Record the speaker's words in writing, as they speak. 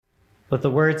Let the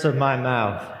words of my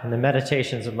mouth and the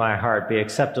meditations of my heart be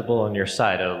acceptable in your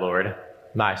sight, O Lord,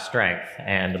 my strength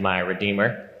and my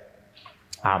Redeemer.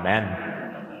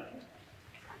 Amen.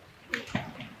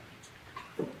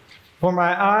 For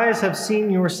my eyes have seen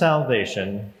your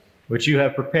salvation, which you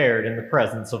have prepared in the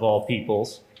presence of all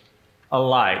peoples, a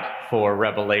light for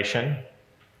revelation.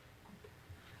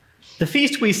 The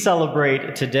feast we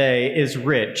celebrate today is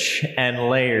rich and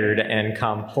layered and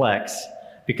complex,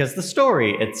 because the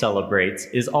story it celebrates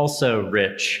is also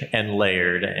rich and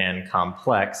layered and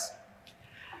complex.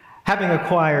 Having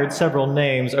acquired several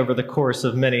names over the course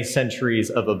of many centuries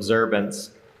of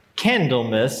observance,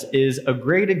 Candlemas is a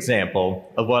great example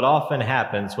of what often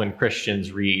happens when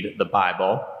Christians read the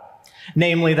Bible,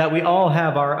 namely that we all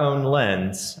have our own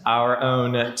lens, our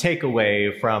own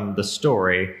takeaway from the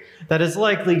story that is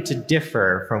likely to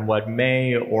differ from what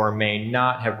may or may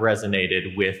not have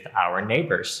resonated with our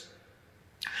neighbors.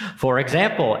 For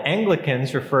example,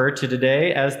 Anglicans refer to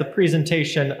today as the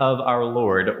presentation of our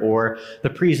Lord, or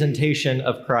the presentation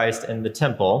of Christ in the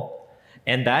temple,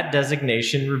 and that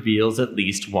designation reveals at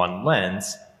least one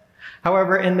lens.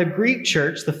 However, in the Greek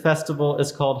church, the festival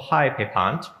is called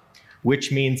hypapant,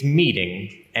 which means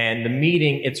meeting, and the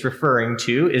meeting it's referring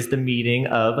to is the meeting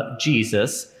of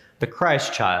Jesus, the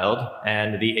Christ child,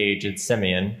 and the aged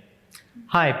Simeon.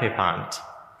 Hypapant.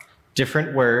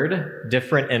 Different word,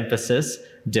 different emphasis,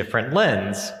 different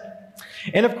lens.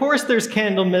 And of course, there's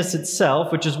Candlemas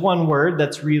itself, which is one word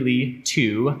that's really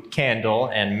two, candle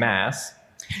and mass.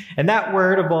 And that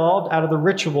word evolved out of the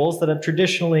rituals that have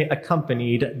traditionally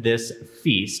accompanied this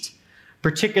feast,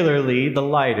 particularly the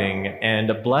lighting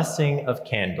and blessing of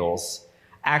candles,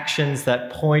 actions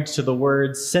that point to the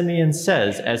words Simeon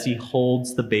says as he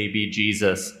holds the baby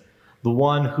Jesus, the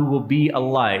one who will be a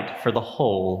light for the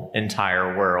whole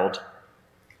entire world.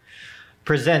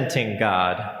 Presenting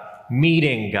God,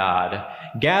 meeting God,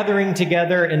 gathering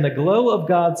together in the glow of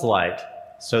God's light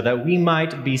so that we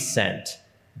might be sent,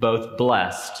 both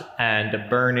blessed and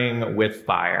burning with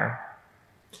fire.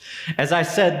 As I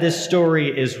said, this story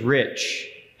is rich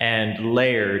and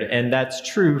layered, and that's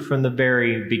true from the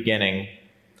very beginning.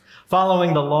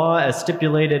 Following the law as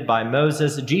stipulated by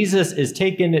Moses, Jesus is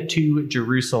taken to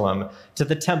Jerusalem, to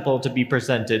the temple to be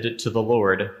presented to the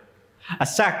Lord. A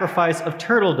sacrifice of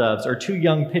turtledoves or 2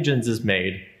 young pigeons is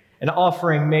made, an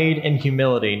offering made in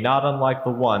humility, not unlike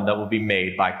the one that will be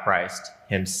made by Christ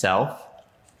himself.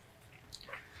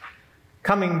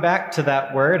 Coming back to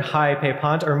that word,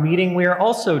 hypapant, or meeting, we are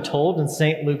also told in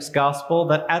St. Luke's Gospel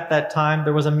that at that time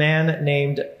there was a man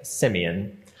named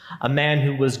Simeon, a man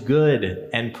who was good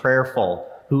and prayerful,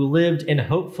 who lived in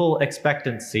hopeful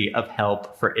expectancy of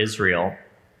help for Israel.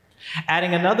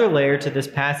 Adding another layer to this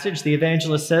passage, the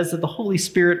evangelist says that the Holy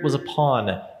Spirit was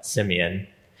upon Simeon.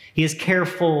 He is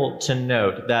careful to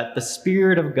note that the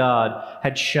Spirit of God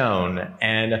had shown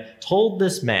and told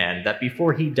this man that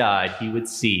before he died, he would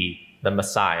see the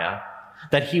Messiah,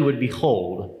 that he would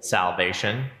behold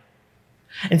salvation.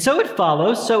 And so it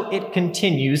follows, so it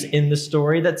continues in the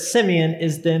story that Simeon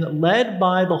is then led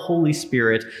by the Holy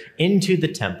Spirit into the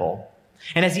temple.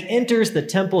 And as he enters the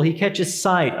temple, he catches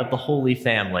sight of the Holy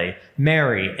Family,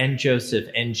 Mary and Joseph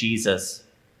and Jesus.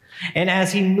 And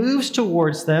as he moves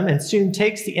towards them and soon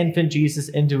takes the infant Jesus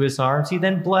into his arms, he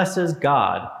then blesses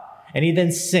God, and he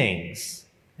then sings,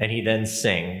 and he then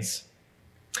sings.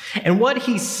 And what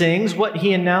he sings, what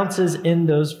he announces in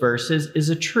those verses, is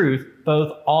a truth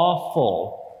both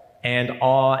awful and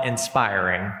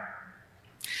awe-inspiring.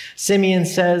 Simeon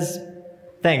says,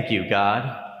 "Thank you,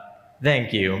 God.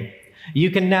 Thank you.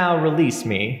 You can now release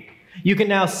me. You can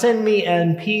now send me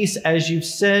in peace as you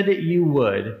said you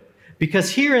would.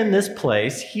 Because here in this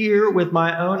place, here with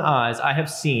my own eyes, I have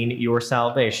seen your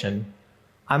salvation.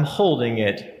 I'm holding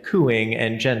it, cooing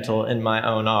and gentle in my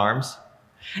own arms.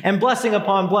 And blessing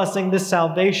upon blessing, this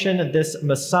salvation, this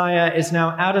Messiah is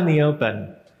now out in the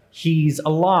open. He's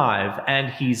alive, and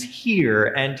he's here,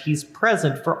 and he's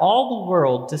present for all the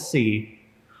world to see,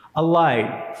 a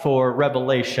light for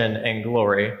revelation and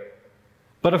glory."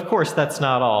 But of course, that's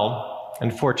not all.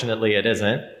 Unfortunately, it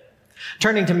isn't.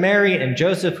 Turning to Mary and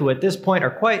Joseph, who at this point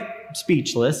are quite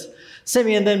speechless,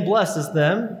 Simeon then blesses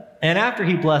them, and after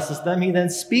he blesses them, he then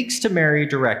speaks to Mary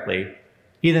directly.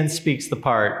 He then speaks the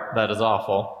part that is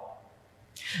awful.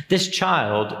 This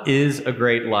child is a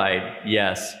great light,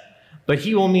 yes, but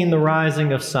he will mean the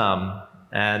rising of some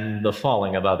and the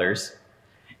falling of others.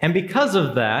 And because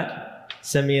of that,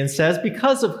 Simeon says,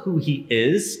 because of who he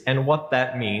is and what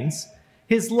that means,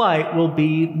 his light will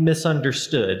be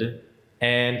misunderstood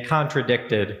and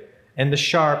contradicted, and the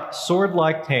sharp,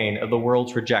 sword-like pain of the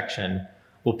world's rejection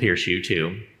will pierce you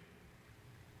too.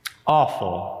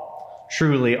 Awful,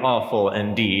 truly awful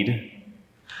indeed.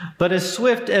 But as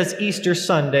swift as Easter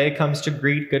Sunday comes to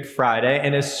greet Good Friday,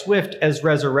 and as swift as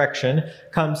resurrection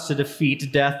comes to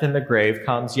defeat death in the grave,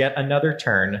 comes yet another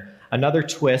turn, another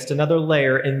twist, another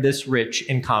layer in this rich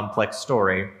and complex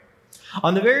story.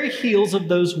 On the very heels of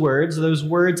those words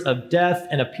of death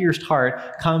and a pierced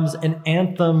heart, comes an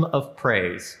anthem of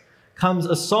praise, comes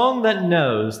a song that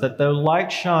knows that though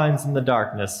light shines in the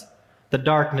darkness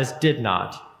did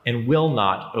not and will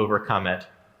not overcome it.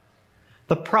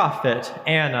 The prophet,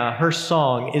 Anna, her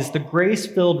song is the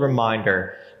grace-filled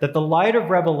reminder that the light of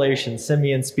revelation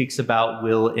Simeon speaks about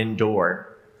will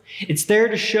endure. It's there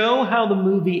to show how the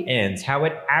movie ends, how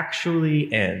it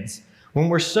actually ends, when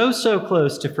we're so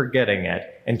close to forgetting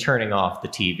it and turning off the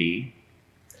TV.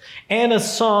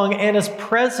 Anna's song, Anna's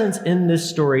presence in this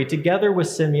story, together with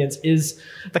Simeon's, is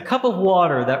the cup of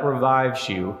water that revives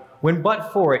you, when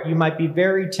but for it you might be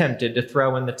very tempted to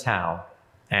throw in the towel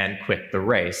and quit the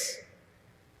race.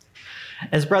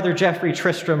 As Brother Jeffrey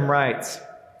Tristram writes,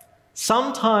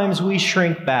 sometimes we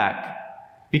shrink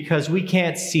back because we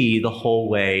can't see the whole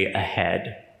way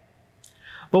ahead.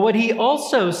 But what he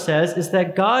also says is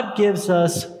that God gives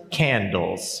us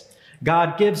candles.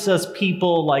 God gives us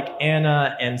people like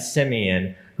Anna and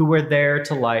Simeon who were there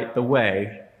to light the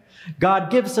way. God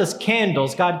gives us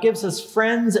candles. God gives us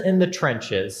friends in the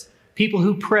trenches, people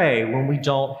who pray when we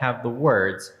don't have the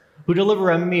words, who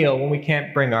deliver a meal when we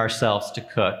can't bring ourselves to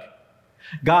cook.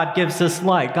 God gives us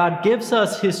light. God gives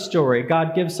us his story.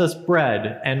 God gives us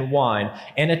bread and wine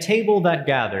and a table that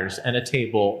gathers and a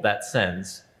table that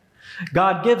sends.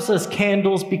 God gives us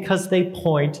candles because they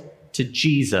point to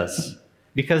Jesus,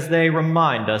 because they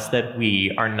remind us that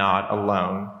we are not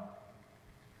alone.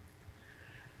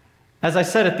 As I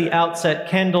said at the outset,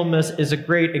 Candlemas is a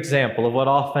great example of what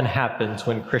often happens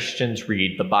when Christians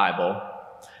read the Bible,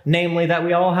 namely that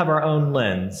we all have our own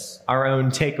lens, our own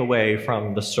takeaway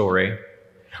from the story.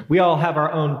 We all have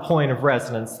our own point of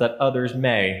resonance that others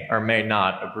may or may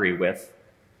not agree with.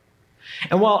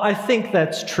 And while I think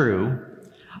that's true,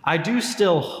 I do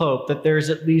still hope that there's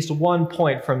at least one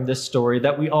point from this story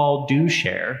that we all do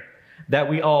share, that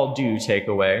we all do take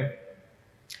away.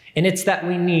 And it's that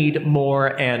we need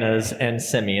more Annas and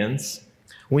Simeons.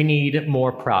 We need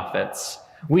more prophets.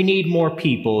 We need more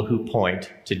people who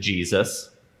point to Jesus.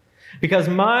 Because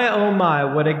my, oh my,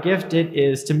 what a gift it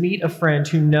is to meet a friend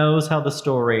who knows how the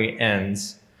story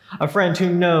ends, a friend who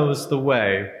knows the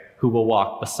way, who will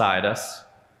walk beside us.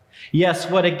 Yes,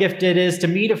 what a gift it is to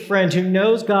meet a friend who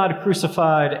knows God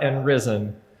crucified and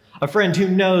risen, a friend who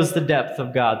knows the depth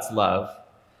of God's love,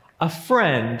 a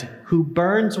friend who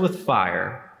burns with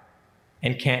fire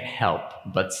and can't help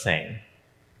but sing.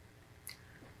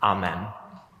 Amen.